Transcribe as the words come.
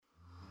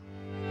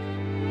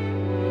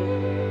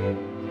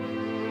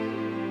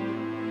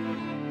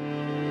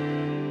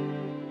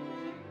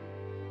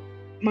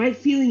My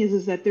feeling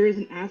is that there is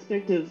an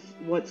aspect of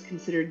what's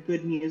considered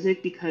good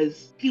music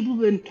because people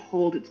have been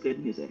told it's good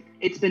music.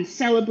 It's been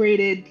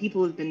celebrated.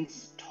 People have been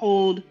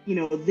told,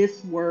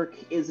 this work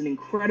is an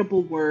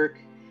incredible work.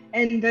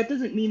 And that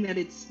doesn't mean that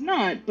it's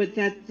not, but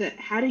that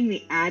having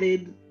the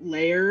added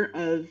layer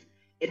of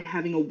it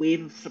having a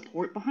wave of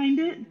support behind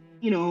it,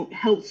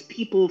 helps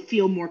people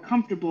feel more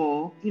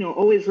comfortable.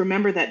 Always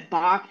remember that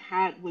Bach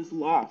was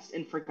lost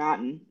and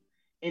forgotten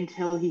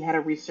until he had a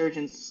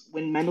resurgence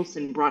when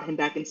Mendelssohn brought him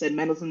back and said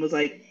Mendelssohn was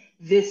like,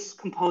 this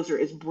composer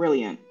is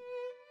brilliant.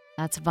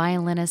 That's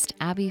violinist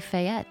Abby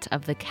Fayette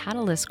of the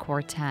Catalyst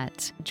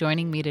Quartet,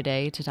 joining me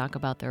today to talk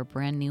about their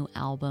brand new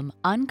album,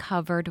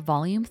 Uncovered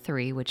Volume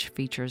 3, which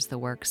features the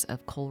works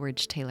of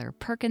Coleridge Taylor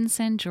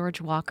Perkinson,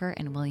 George Walker,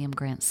 and William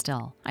Grant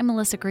Still. I'm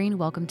Melissa Green.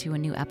 Welcome to a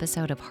new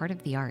episode of Heart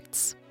of the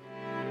Arts.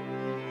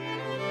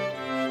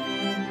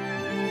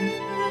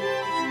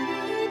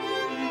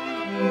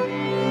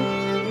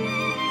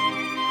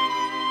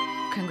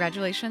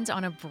 Congratulations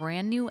on a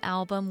brand new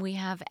album. We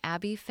have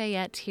Abby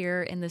Fayette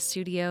here in the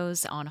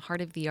studios on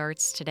Heart of the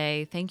Arts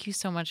today. Thank you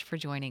so much for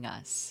joining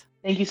us.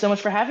 Thank you so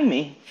much for having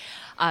me.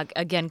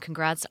 Again,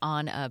 congrats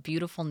on a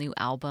beautiful new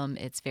album.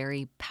 It's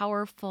very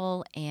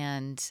powerful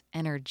and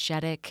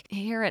energetic.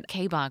 Here at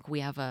KBOC, we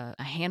have a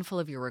handful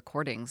of your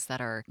recordings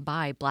that are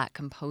by Black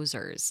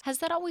composers. Has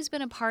that always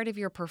been a part of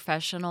your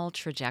professional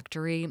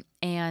trajectory?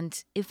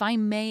 And if I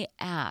may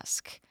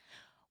ask,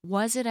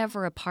 was it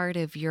ever a part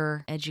of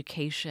your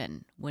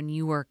education when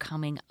you were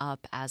coming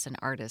up as an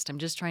artist? I'm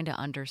just trying to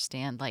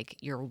understand,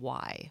 your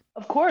why.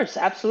 Of course,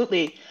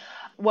 absolutely.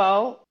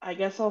 Well, I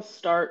guess I'll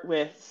start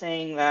with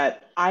saying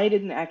that I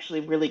didn't actually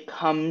really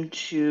come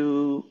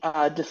to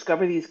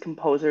discover these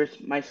composers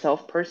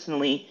myself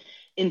personally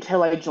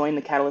until I joined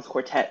the Catalyst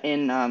Quartet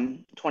in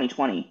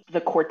 2020. The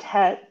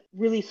quartet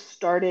really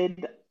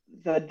started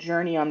the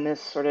journey on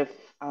this sort of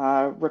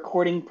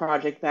recording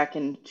project back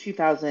in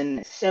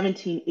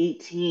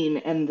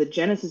 2017-18, and the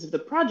genesis of the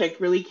project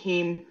really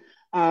came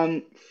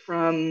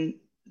from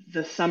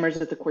the summers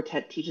that the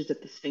quartet teaches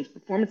at the Sphinx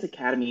Performance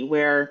Academy,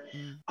 where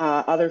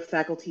other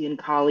faculty and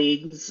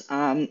colleagues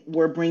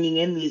were bringing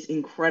in these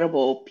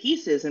incredible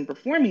pieces and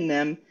performing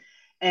them,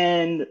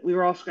 and we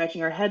were all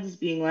scratching our heads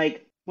being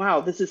like, wow,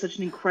 this is such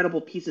an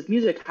incredible piece of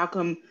music. How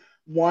come,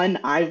 one,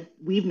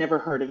 we've never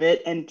heard of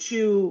it, and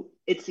two,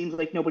 it seems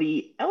like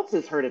nobody else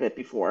has heard of it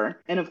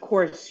before. And of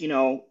course,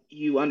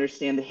 you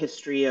understand the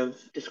history of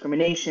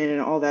discrimination and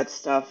all that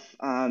stuff.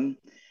 And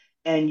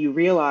you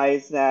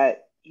realize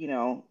that,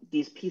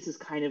 these pieces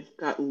kind of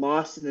got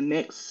lost in the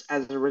mix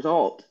as a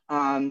result.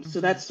 So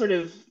that's sort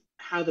of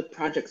how the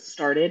project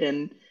started.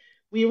 And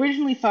we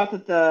originally thought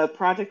that the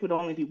project would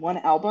only be one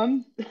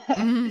album.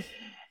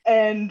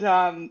 And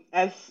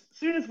as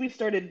soon as we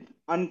started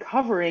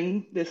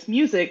uncovering this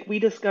music, we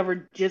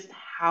discovered just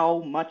how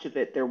much of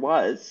it there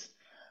was,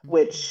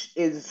 which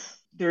is,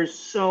 there's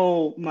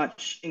so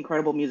much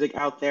incredible music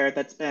out there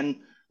that's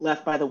been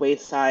left by the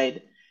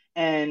wayside,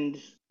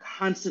 and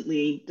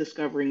constantly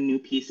discovering new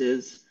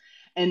pieces.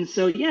 And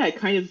so, yeah, it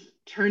kind of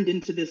turned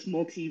into this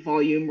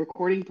multi-volume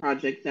recording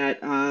project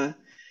that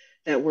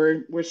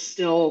we're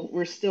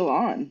still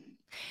on.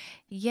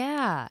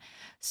 Yeah.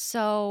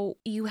 So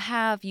you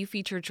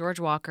feature George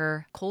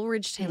Walker,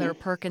 Coleridge Taylor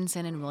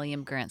Perkinson, and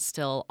William Grant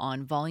Still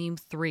on Volume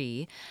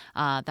 3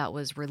 that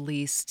was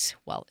released,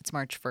 it's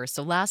March 1st.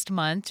 So last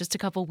month, just a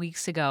couple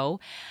weeks ago.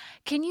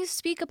 Can you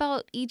speak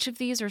about each of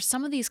these or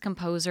some of these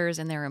composers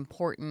and their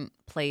important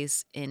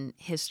place in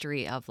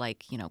history of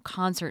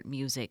concert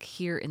music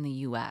here in the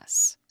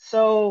U.S.?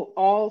 So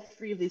all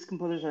three of these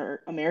composers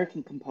are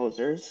American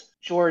composers,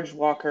 George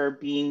Walker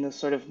being the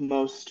sort of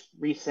most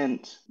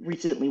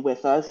recently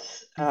with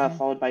us,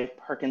 followed by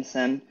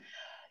Perkinson.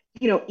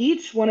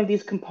 Each one of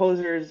these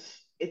composers,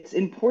 it's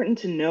important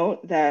to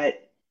note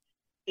that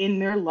in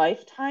their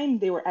lifetime,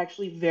 they were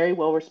actually very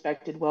well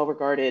respected, well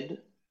regarded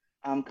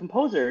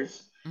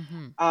composers.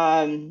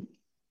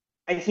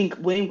 I think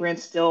William Grant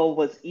Still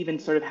was even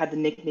sort of had the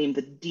nickname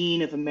the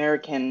Dean of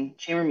American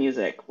Chamber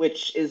Music,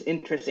 which is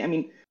interesting. I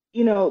mean,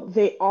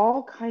 they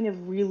all kind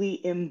of really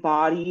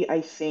embody,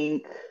 I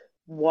think,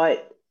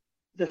 what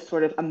the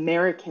sort of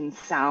American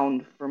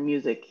sound for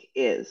music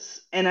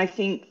is. And I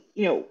think,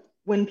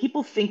 when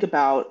people think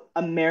about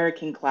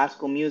American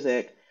classical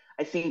music,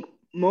 I think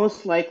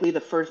most likely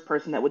the first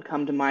person that would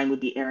come to mind would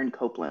be Aaron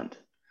Copland.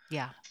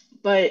 Yeah.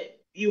 But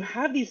you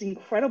have these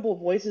incredible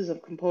voices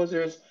of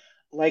composers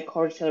like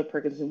Coleridge Taylor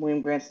Perkinson,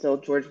 William Grant Still,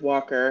 George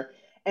Walker,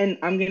 and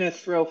I'm going to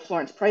throw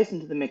Florence Price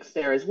into the mix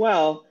there as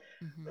well,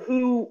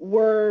 who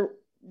were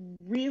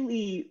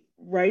really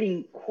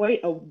writing quite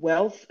a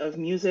wealth of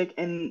music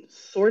and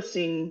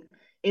sourcing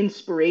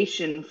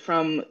inspiration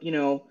from,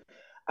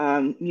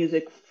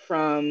 music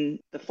from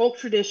the folk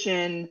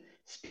tradition,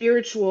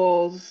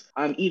 spirituals,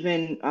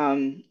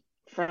 even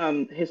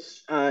from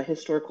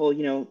historical,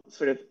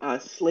 sort of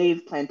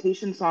slave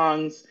plantation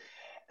songs,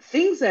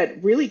 things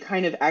that really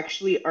kind of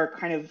actually are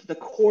kind of the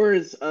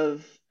cores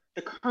of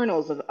the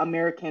kernels of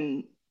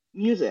American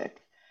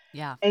music.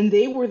 Yeah. And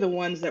they were the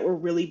ones that were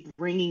really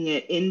bringing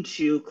it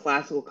into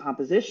classical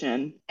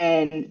composition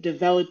and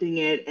developing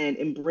it and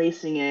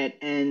embracing it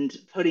and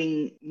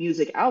putting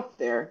music out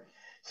there.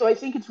 So I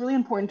think it's really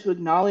important to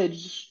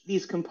acknowledge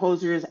these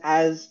composers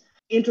as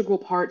integral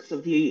parts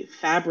of the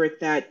fabric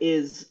that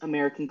is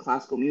American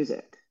classical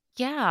music.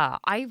 Yeah,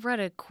 I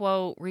read a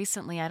quote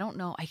recently. I don't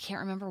know, I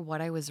can't remember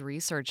what I was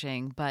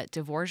researching, but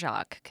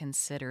Dvorak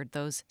considered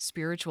those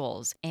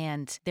spirituals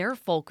and their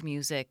folk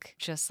music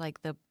just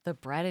like the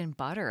bread and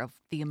butter of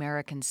the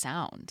American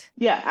sound.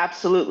 Yeah,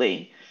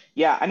 absolutely.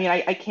 Yeah, I mean,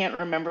 I can't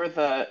remember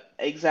the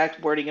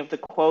exact wording of the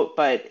quote,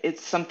 but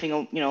it's something,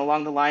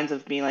 along the lines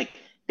of being like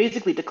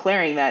basically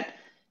declaring that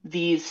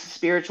these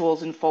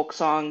spirituals and folk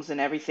songs and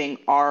everything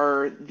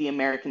are the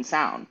American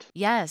sound.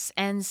 Yes,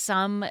 and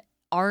some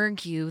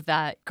argue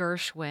that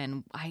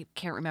Gershwin, I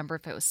can't remember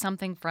if it was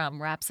something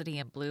from Rhapsody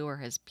in Blue or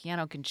his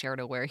piano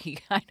concerto, where he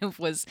kind of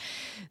was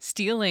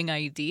stealing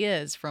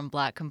ideas from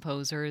Black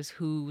composers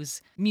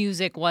whose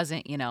music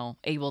wasn't,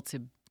 able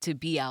to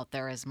be out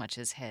there as much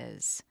as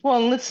his. Well,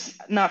 and let's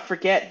not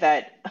forget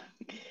that,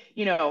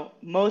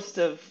 most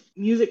of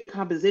music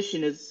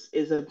composition is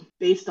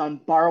based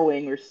on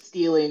borrowing or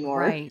stealing or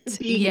Right.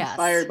 being Yes.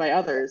 inspired by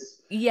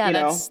others, Yeah, you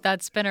that's know?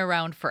 that's been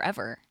around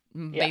forever.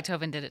 Yeah.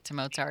 Beethoven did it to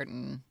Mozart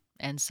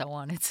and so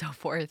on and so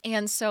forth.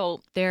 And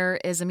so there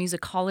is a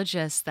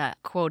musicologist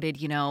that quoted,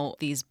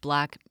 these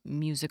Black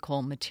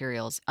musical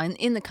materials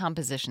in the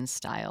composition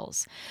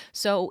styles.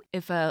 So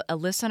if a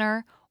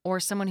listener or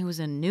someone who is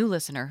a new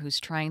listener who's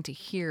trying to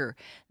hear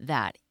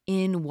that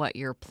in what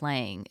you're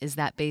playing, is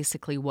that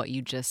basically what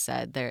you just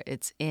said?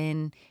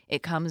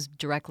 It comes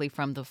directly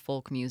from the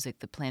folk music,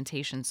 the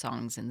plantation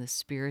songs, and the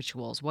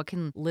spirituals. What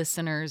can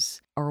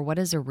listeners, or what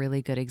is a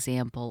really good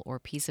example or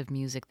piece of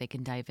music they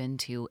can dive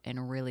into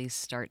and really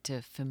start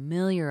to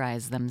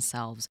familiarize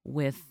themselves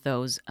with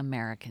those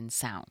American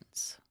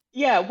sounds?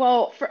 Yeah,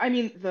 well,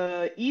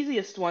 the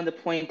easiest one to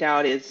point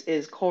out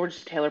is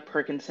Coleridge Taylor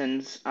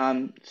Perkinson's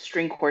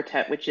string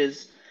quartet, which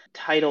is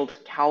titled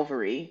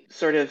Calvary,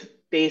 sort of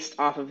based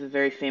off of the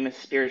very famous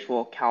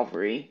spiritual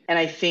Calvary. And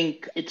I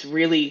think it's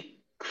really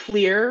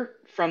clear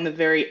from the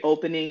very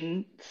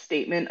opening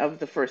statement of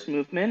the first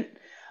movement,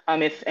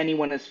 if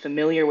anyone is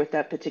familiar with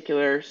that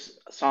particular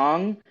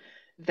song,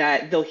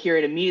 that they'll hear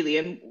it immediately.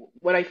 And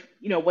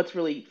what's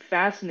really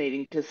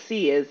fascinating to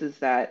see is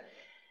that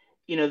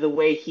the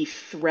way he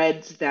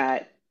threads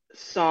that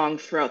song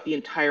throughout the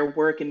entire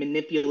work and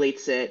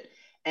manipulates it.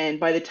 And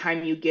by the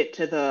time you get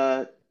to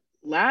the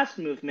last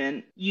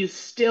movement, you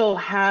still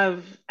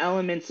have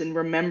elements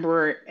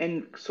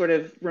and sort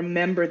of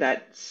remember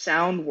that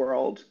sound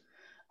world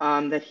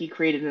that he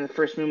created in the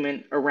first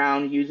movement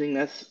around using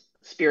this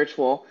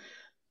spiritual,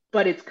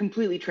 but it's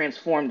completely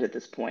transformed at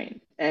this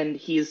point, and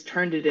he's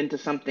turned it into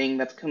something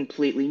that's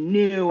completely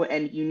new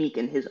and unique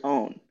in his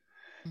own.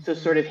 So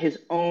sort of Mhm. his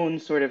own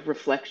sort of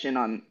reflection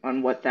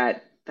on what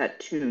that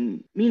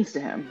tune means to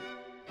him.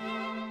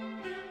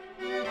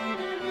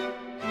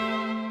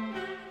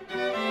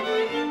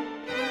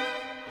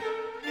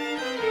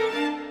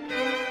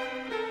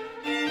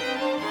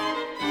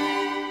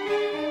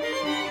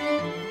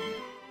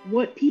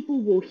 What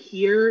people will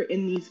hear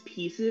in these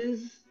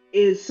pieces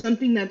is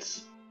something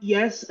that's,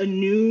 yes, a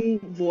new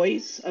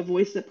voice, a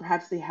voice that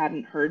perhaps they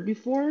hadn't heard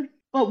before,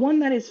 but one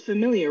that is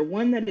familiar,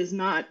 one that is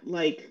not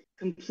like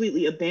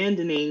completely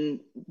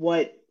abandoning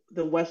what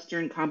the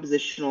Western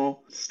compositional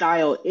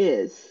style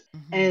is.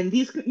 Mhm. And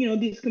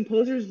these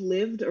composers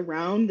lived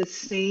around the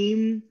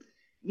same,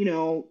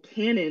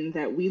 canon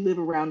that we live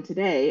around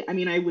today. I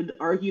mean, I would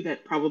argue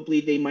that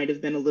probably they might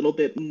have been a little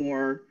bit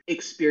more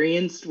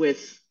experienced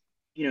with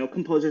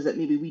composers that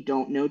maybe we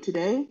don't know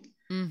today,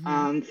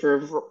 Mhm.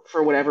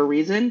 for whatever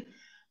reason.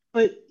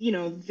 But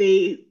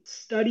they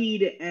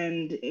studied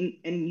and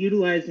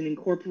utilized and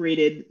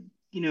incorporated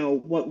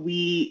what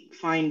we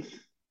find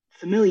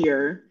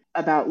familiar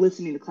about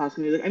listening to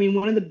classical music. I mean,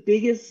 one of the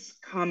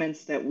biggest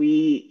comments that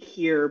we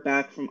hear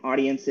back from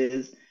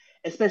audiences,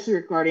 especially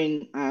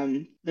regarding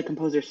the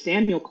composer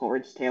Samuel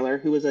Coleridge Taylor,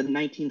 who was a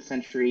 19th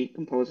century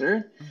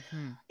composer,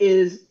 Mhm.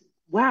 is,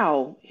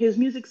 wow, his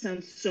music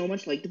sounds so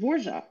much like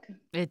Dvorak.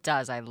 It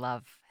does. I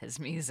love his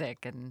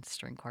music and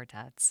string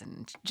quartets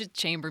and just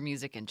chamber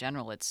music in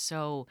general. It's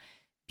so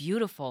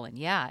beautiful. And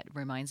yeah, it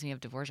reminds me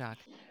of Dvorak.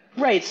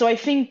 Right. So I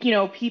think,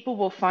 people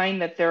will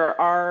find that there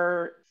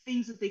are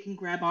things that they can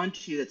grab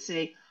onto that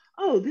say,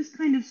 oh, this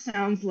kind of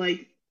sounds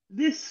like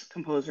this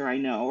composer I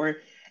know,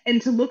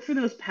 and to look for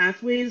those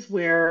pathways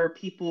where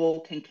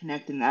people can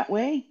connect in that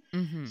way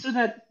Hmm. so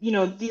that,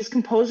 these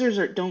composers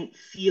don't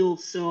feel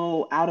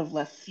so out of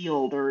left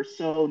field or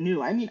so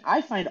new. I mean,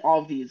 I find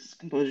all of these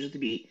composers to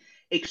be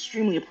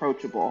extremely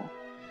approachable.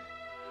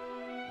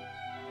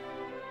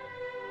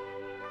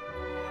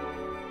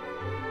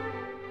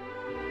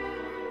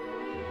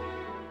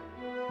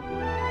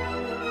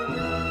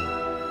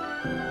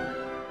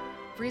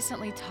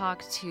 Recently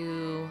talked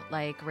to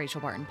like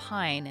Rachel Barton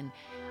Pine, and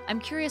I'm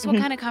curious what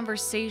Mhm. kind of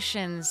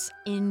conversations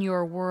in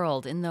your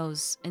world, in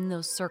those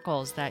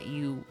circles that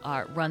you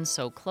run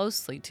so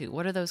closely to.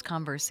 What are those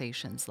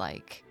conversations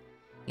like?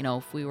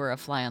 If we were a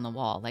fly on the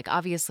wall, like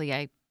obviously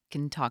I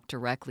can talk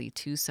directly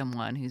to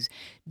someone who's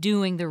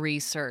doing the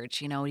research.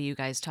 Do you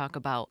guys talk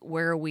about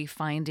where are we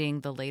finding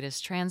the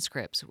latest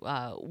transcripts?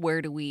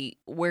 Where do we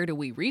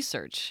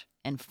research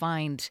and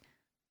find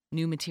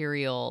new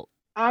material?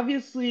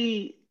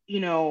 Obviously,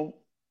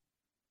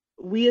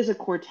 we as a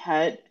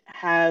quartet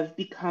have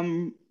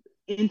become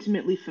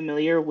intimately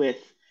familiar with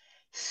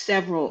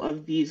several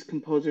of these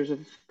composers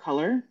of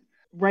color.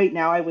 Right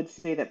now, I would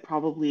say that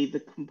probably the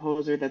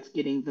composer that's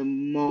getting the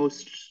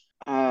most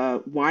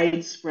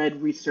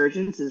widespread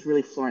resurgence is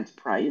really Florence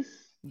Price,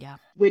 Yeah.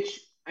 which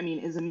I mean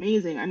is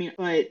amazing. I mean,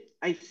 but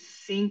I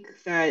think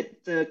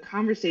that the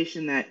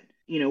conversation that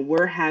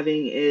we're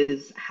having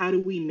is how do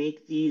we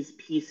make these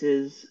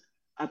pieces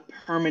a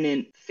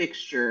permanent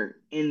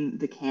fixture in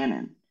the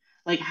canon?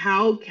 Like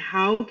how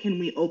can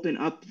we open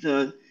up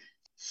the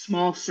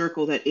small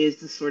circle that is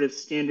the sort of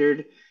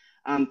standard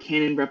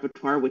canon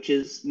repertoire, which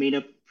is made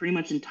up pretty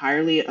much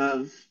entirely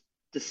of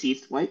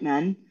deceased white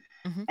men,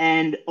 Hmm.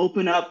 and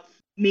open up,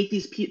 make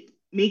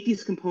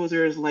these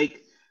composers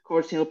like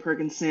Horace Taylor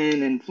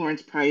Perkinson and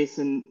Florence Price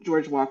and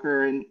George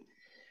Walker and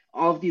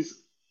all of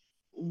these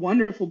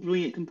wonderful,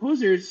 brilliant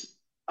composers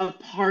a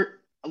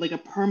part, like a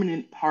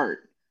permanent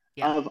part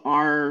Yeah. of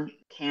our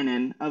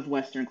canon of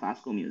Western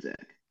classical music.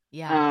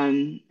 Yeah.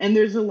 And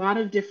there's a lot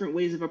of different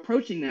ways of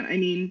approaching that. I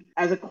mean,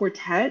 as a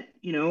quartet,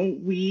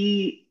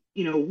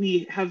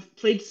 we have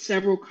played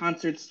several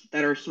concerts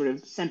that are sort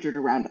of centered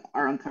around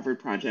our Uncovered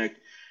project.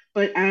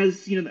 But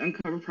as the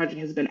Uncovered project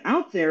has been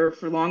out there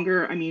for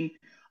longer, I mean,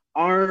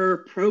 our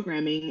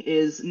programming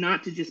is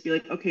not to just be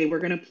like, okay, we're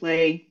going to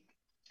play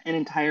an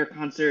entire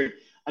concert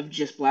of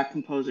just Black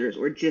composers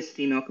or just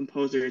female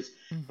composers,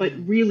 but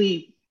Hmm.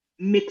 really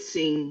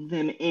mixing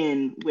them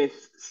in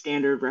with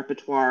standard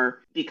repertoire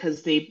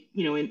because they,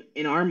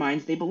 in our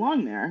minds, they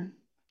belong there.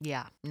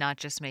 Yeah, not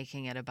just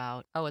making it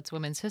about, oh, it's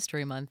Women's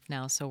History Month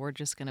now, so we're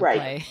just going to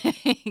Right.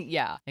 play.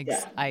 Yeah,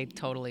 Yeah. I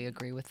totally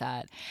agree with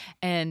that.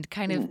 And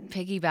kind of Mhm.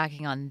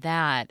 piggybacking on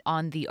that,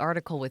 on the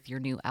article with your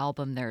new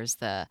album, there's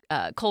the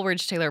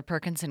Coleridge Taylor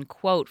Perkinson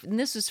quote. And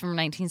this was from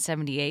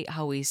 1978,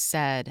 how he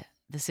said,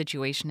 the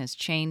situation has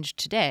changed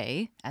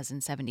today, as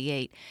in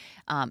 78.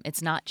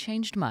 It's not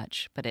changed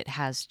much, but it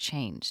has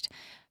changed.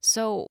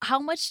 So, how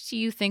much do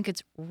you think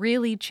it's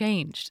really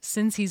changed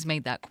since he's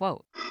made that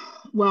quote?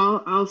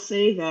 Well, I'll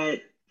say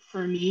that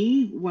for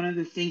me, one of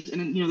the things,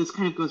 and this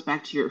kind of goes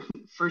back to your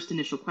first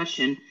initial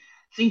question.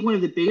 I think one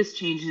of the biggest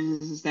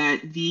changes is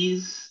that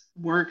these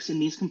works and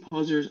these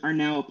composers are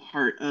now a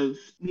part of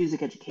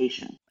music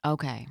education.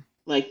 Okay.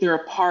 Like they're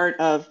a part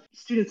of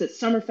students at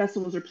summer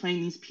festivals are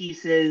playing these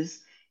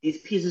pieces.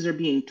 These pieces are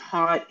being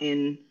taught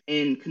in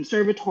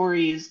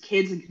conservatories.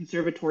 Kids in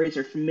conservatories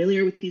are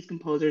familiar with these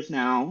composers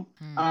now.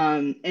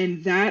 Hmm.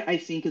 And that I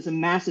think is a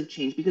massive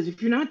change because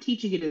if you're not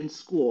teaching it in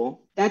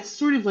school, that's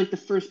sort of like the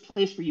first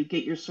place where you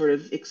get your sort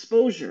of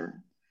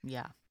exposure.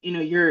 Yeah.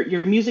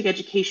 Your music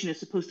education is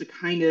supposed to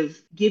kind of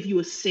give you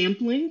a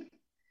sampling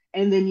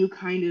and then you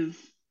kind of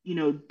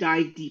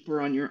dive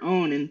deeper on your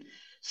own. And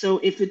so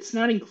if it's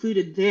not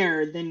included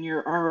there, then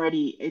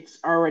it's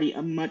already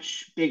a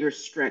much bigger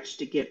stretch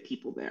to get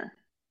people there.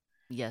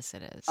 Yes,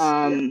 it is.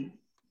 um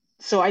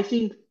so I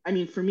think, I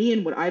mean, for me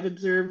and what I've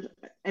observed,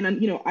 and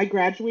I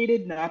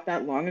graduated not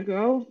that long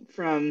ago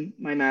from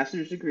my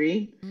master's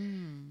degree,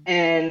 Mm,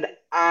 and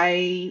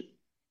I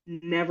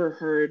never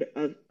heard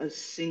of a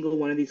single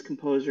one of these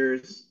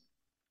composers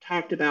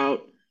talked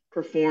about,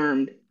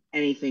 performed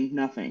anything,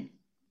 nothing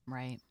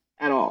right.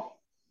 at all.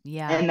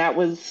 Yeah. And that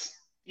was,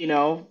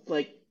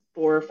 like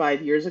 4 or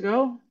 5 years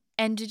ago.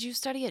 And did you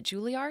study at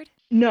Juilliard?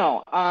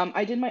 No,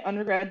 I did my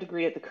undergrad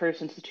degree at the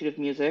Curtis Institute of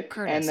Music, and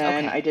Curtis.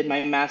 then Okay. I did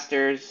my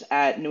master's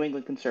at New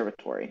England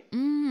Conservatory.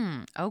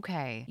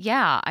 Okay.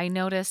 Yeah, I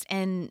noticed.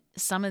 And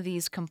some of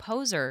these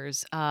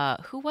composers,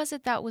 who was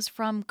it that was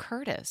from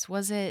Curtis?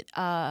 Was it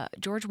George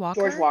George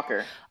Walker?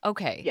 Walker,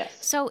 Okay. yes.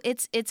 So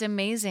it's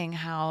amazing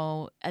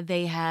how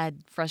they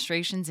had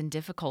frustrations and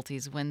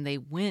difficulties when they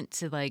went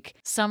to like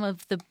some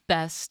of the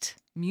best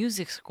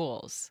music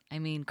schools. I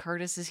mean,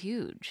 Curtis is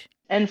huge.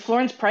 And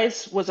Florence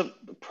Price was a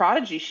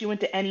prodigy. She went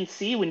to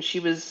NEC when she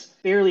was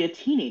barely a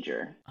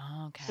teenager.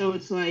 So Okay.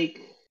 it's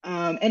like,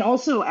 and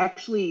also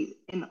actually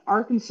in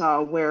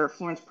Arkansas, where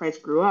Florence Price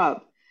grew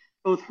up,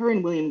 both her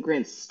and William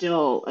Grint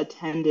still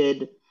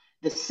attended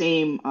the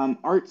same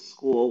art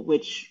school,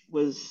 which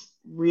was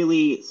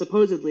really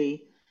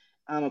supposedly,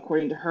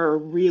 according to her,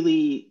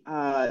 really,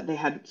 they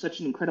had such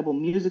an incredible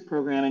music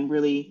program and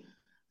really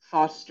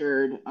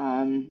fostered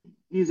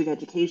music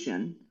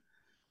education.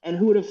 And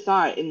who would have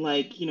thought in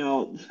like,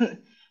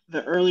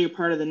 the earlier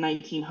part of the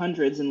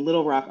 1900s in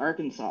Little Rock,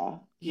 Arkansas,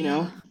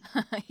 Yeah.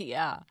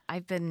 Yeah.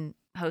 I've been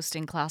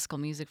hosting classical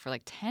music for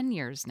like 10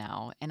 years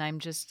now. And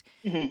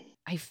Mhm.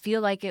 I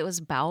feel like it was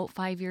about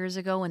 5 years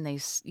ago when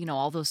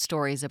all those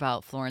stories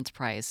about Florence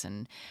Price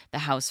and the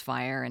house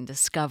fire and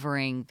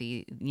discovering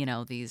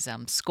these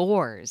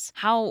scores.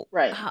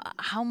 Right.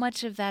 How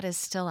much of that is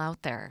still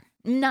out there?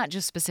 Not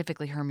just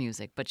specifically her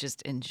music, but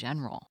just in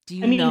general. Do I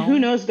you mean, who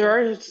know? knows?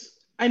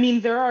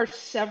 There are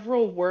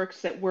several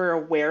works that we're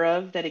aware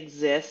of that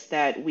exist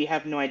that we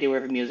have no idea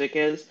where the music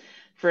is.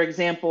 For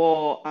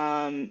example,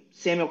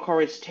 Samuel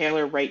Coleridge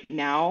Taylor right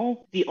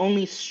now, the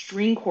only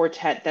string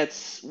quartet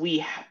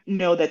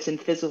know that's in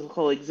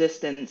physical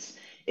existence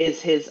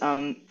is his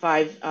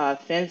five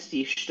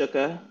fantasy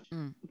Stücke,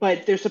 Mm,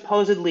 but there's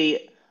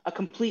supposedly a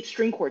complete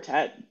string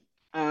quartet,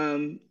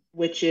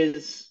 which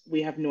is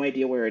we have no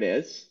idea where it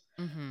is.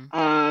 mm-hmm.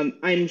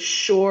 I'm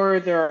sure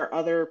there are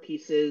other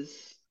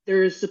pieces.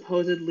 There's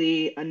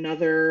supposedly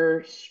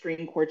another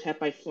string quartet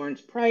by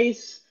Florence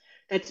Price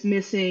that's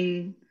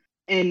missing.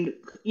 And,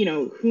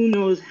 who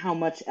knows how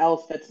much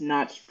else that's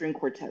not string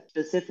quartet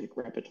specific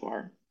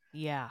repertoire.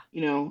 Yeah.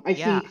 I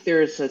Yeah. think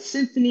there's a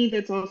symphony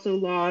that's also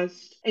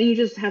lost, and you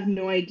just have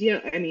no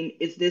idea. I mean,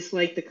 is this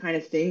like the kind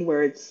of thing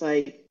where it's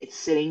like it's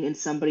sitting in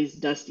somebody's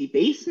dusty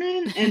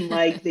basement and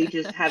like they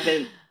just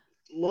haven't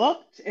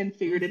looked and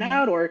figured it hmm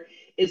out, or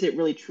is it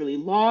really truly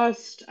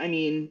lost? I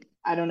mean,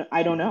 I don't know.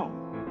 I don't know.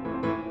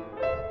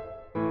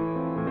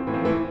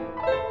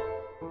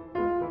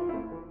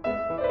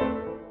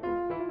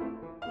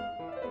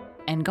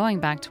 And going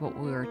back to what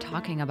we were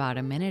talking about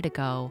a minute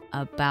ago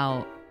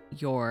about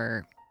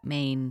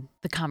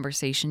the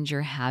conversations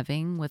you're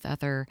having with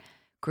other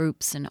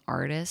groups and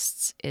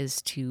artists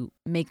is to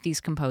make these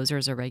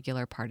composers a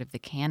regular part of the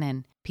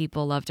canon.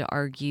 People love to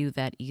argue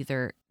that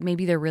either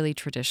maybe they're really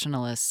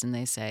traditionalists and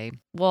they say,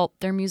 well,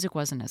 their music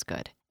wasn't as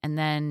good. And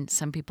then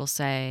some people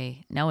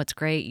say, no, it's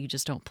great. You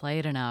just don't play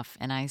it enough.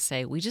 And I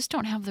say, we just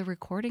don't have the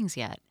recordings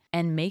yet.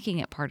 And making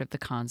it part of the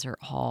concert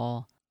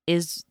hall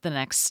is the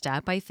next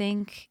step, I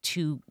think,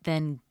 to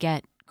then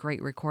get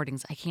great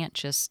recordings. I can't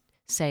just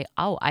say,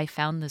 oh, I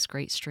found this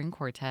great string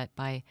quartet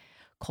by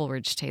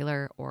Coleridge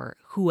Taylor or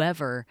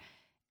whoever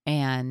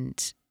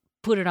and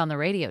put it on the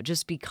radio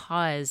just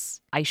because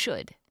I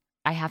should.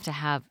 You have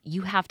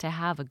to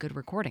have a good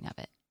recording of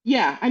it.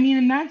 Yeah, I mean,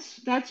 and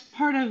that's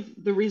part of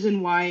the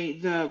reason why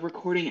the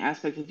recording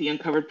aspect of the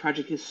Uncovered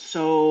project is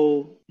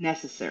so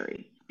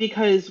necessary.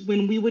 Because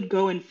when we would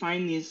go and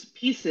find these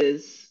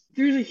pieces,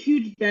 there's a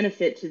huge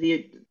benefit to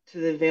the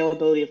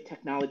availability of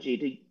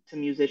technology to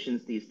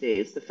musicians these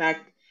days. The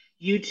fact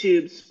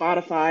YouTube,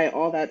 Spotify,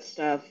 all that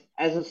stuff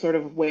as a sort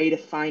of way to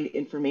find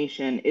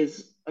information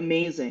is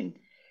amazing.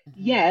 hmm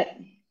Yet,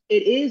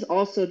 it is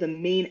also the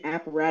main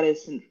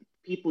apparatus and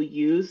people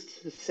use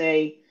to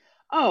say,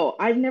 oh,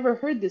 I've never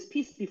heard this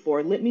piece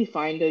before. Let me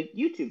find a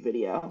YouTube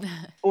video.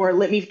 Or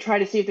let me try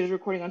to see if there's a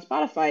recording on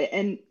Spotify.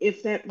 And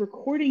if that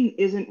recording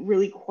isn't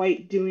really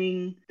quite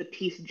doing the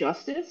piece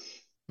justice,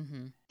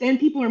 hmm then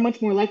people are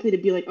much more likely to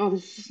be like, oh,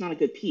 this is just not a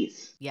good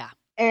piece. Yeah.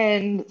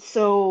 And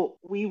so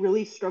we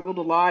really struggled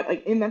a lot.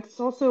 Like, and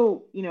that's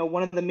also,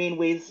 one of the main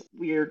ways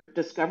we're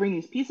discovering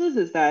these pieces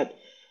is that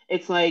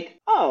it's like,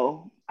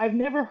 oh, I've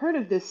never heard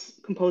of this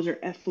composer,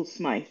 Ethel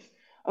Smythe.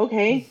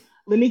 Okay,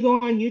 let me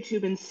go on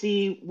YouTube and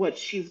see what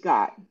she's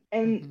got.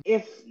 And hmm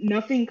if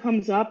nothing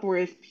comes up or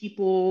if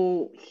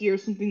people hear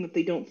something that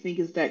they don't think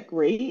is that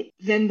great,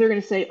 then they're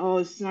going to say, oh,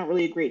 it's not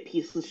really a great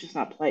piece. Let's just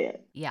not play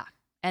it. Yeah.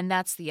 And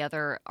that's the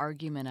other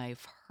argument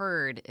I've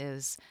heard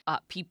is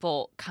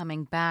people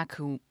coming back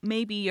who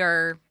maybe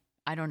are,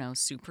 I don't know,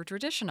 super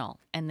traditional.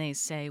 And they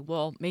say,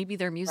 well, maybe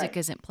their music Right.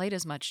 isn't played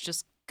as much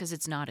just because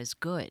it's not as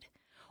good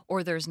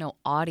or there's no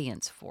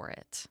audience for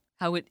it.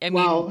 I mean,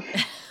 Well,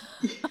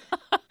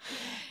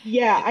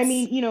 yeah, I it's,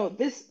 mean,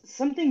 this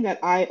something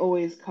that I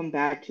always come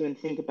back to and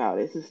think about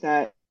is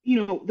that,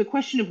 the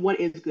question of what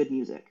is good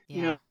music,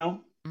 yeah.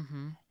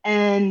 Mm-hmm.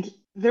 and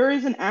there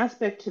is an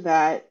aspect to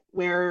that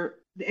where,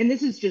 and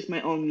this is just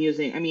my own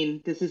musing. I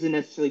mean, this isn't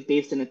necessarily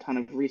based in a ton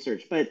of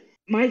research, but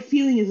my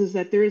feeling is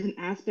that there is an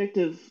aspect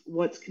of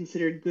what's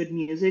considered good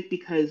music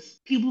because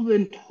people have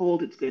been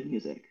told it's good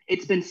music.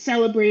 It's been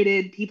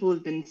celebrated. People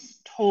have been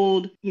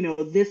told,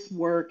 this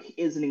work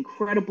is an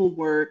incredible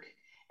work.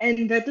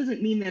 And that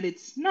doesn't mean that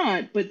it's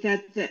not, but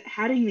that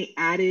having the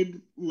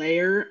added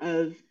layer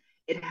of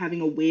it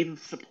having a wave of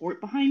support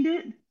behind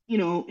it,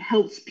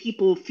 helps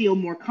people feel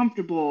more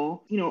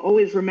comfortable.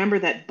 Always remember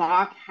that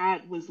Bach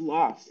was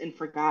lost and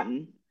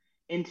forgotten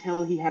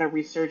until he had a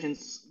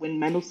resurgence when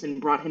Mendelssohn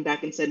brought him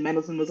back and said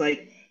Mendelssohn was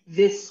like,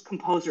 this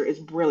composer is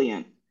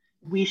brilliant.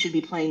 We should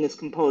be playing this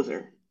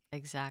composer.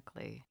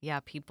 Exactly. Yeah.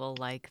 People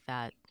like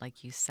that,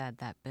 like you said,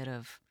 that bit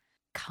of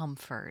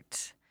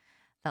comfort,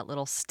 that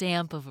little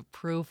stamp of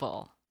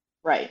approval.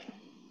 Right.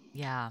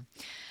 Yeah.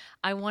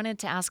 I wanted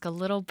to ask a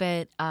little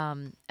bit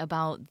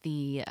about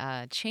the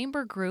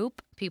chamber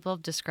group. People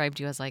have described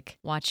you as like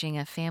watching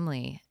a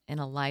family in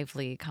a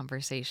lively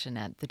conversation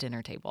at the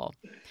dinner table.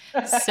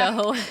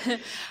 So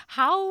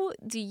how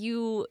do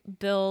you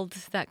build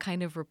that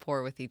kind of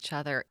rapport with each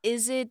other?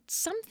 Is it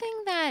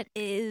something that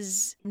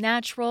is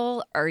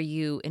natural? Are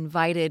you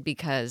invited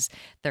because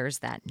there's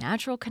that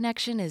natural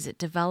connection? Is it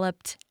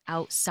developed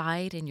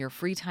outside in your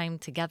free time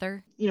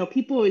together?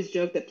 People always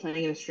joke that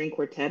playing in a string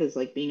quartet is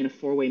like being in a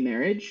four-way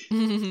marriage,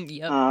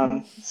 Yep.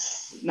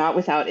 not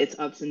without its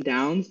ups and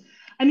downs.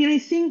 I mean, I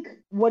think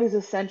what is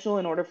essential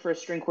in order for a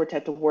string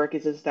quartet to work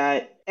is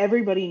that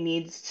everybody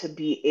needs to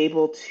be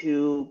able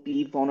to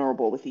be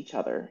vulnerable with each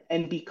other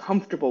and be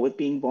comfortable with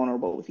being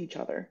vulnerable with each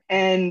other.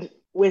 And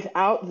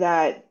without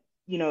that,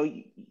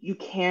 you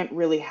can't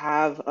really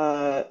have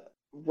a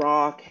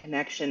raw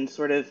connection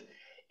sort of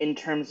in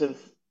terms of,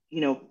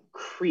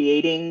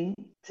 creating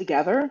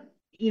together.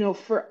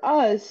 For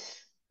us,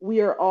 we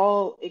are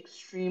all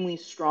extremely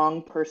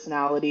strong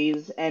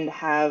personalities and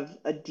have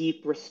a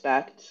deep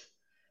respect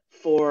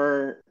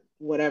for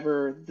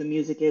whatever the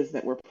music is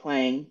that we're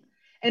playing,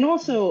 and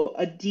also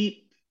a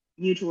deep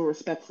mutual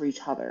respect for each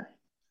other.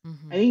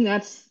 I think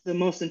that's the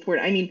most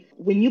important. I mean,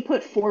 when you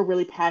put four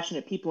really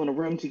passionate people in a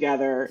room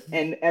together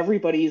and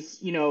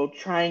everybody's,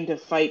 trying to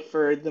fight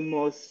for the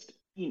most,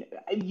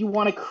 you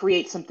want to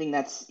create something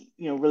that's,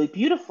 really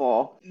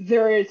beautiful,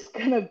 there is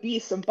going to be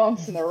some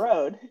bumps in the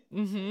road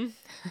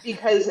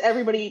because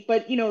everybody,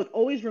 but,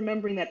 always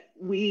remembering that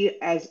we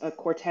as a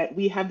quartet,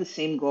 we have the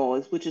same goal,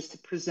 which is to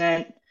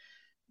present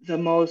the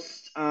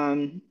most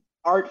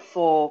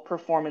artful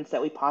performance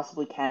that we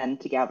possibly can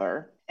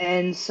together.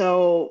 And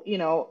so,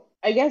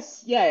 I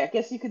guess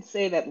you could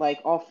say that like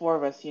all four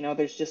of us,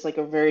 there's just like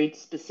a very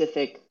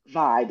specific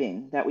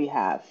vibing that we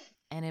have.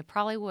 And it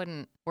probably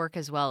wouldn't work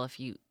as well if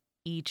you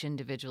each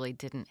individually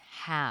didn't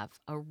have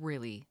a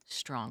really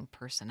strong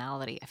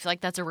personality. I feel like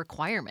that's a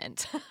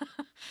requirement.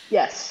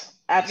 Yes,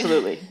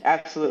 absolutely.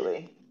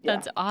 Absolutely. Yeah.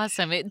 That's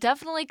awesome. It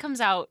definitely comes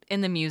out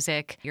in the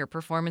music. Your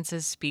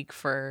performances speak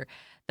for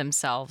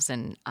themselves.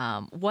 And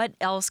what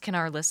else can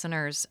our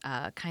listeners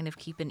kind of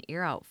keep an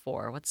ear out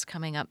for? What's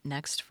coming up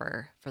next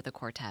for the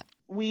quartet?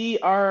 We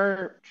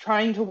are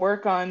trying to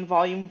work on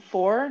volume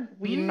 4.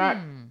 We're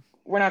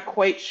not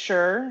quite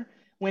sure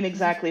when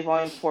exactly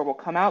volume 4 will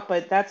come out,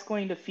 but that's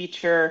going to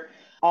feature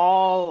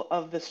all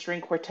of the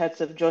string quartets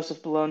of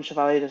Joseph Boulogne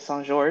Chevalier de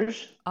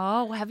Saint-Georges.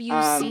 Oh, have you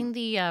seen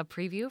the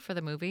preview for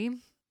the movie?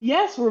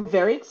 Yes, we're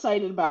very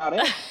excited about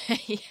it.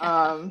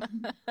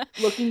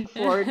 Looking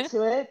forward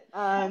to it.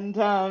 And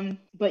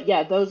but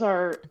yeah, those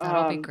are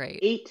That'll be great.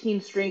 18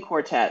 string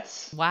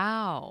quartets.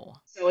 Wow.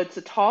 So it's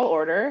a tall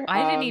order.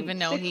 I didn't even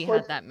know he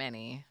had that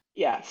many.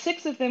 Yeah,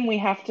 6 of them we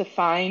have to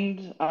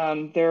find.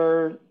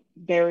 They're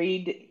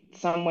buried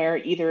somewhere,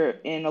 either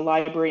in a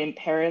library in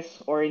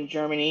Paris or in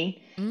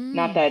Germany.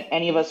 Not that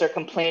any of us are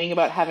complaining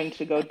about having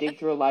to go dig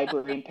through a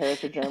library in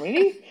Paris or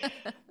Germany.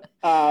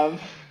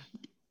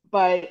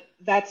 But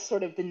that's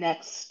sort of the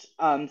next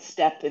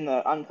step in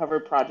the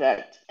Uncovered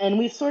project. And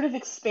we've sort of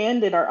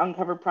expanded our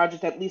Uncovered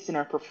project, at least in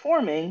our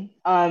performing,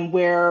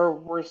 where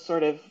we're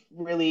sort of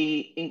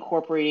really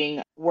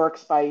incorporating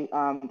works by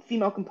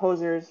female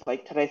composers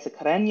like Teresa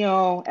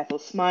Carreño, Ethel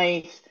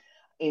Smythe,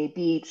 Amy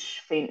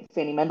Beach,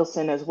 Fanny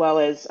Mendelssohn, as well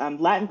as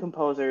Latin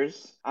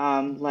composers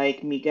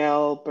like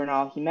Miguel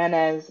Bernal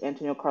Jimenez,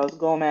 Antonio Carlos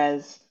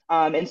Gomez,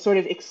 and sort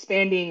of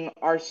expanding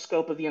our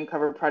scope of the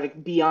Uncovered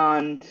project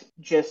beyond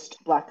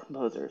just Black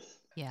composers.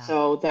 Yeah.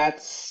 So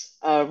that's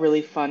a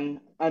really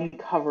fun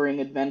uncovering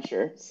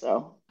adventure.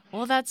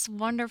 Well, that's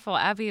wonderful.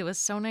 Abby, it was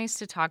so nice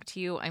to talk to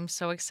you. I'm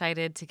so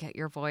excited to get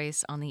your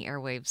voice on the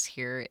airwaves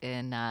here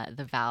in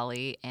the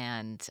Valley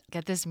and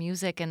get this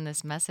music and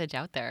this message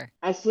out there.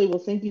 Absolutely.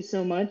 Well, thank you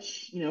so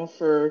much,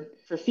 for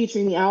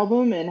featuring the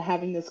album and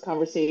having this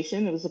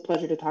conversation. It was a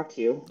pleasure to talk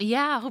to you.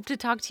 Yeah, hope to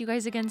talk to you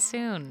guys again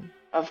soon.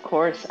 Of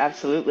course,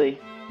 absolutely.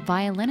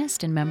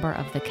 Violinist and member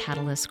of the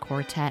Catalyst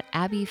Quartet,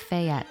 Abby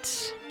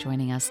Fayette,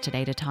 joining us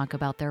today to talk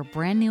about their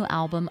brand new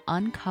album,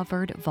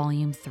 Uncovered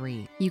Volume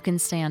 3. You can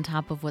stay on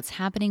top of what's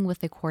happening with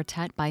the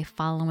quartet by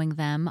following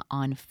them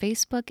on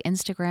Facebook,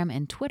 Instagram,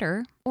 and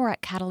Twitter, or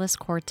at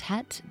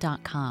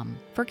catalystquartet.com.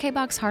 For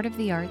KBOX Heart of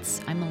the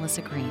Arts, I'm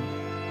Melissa Green.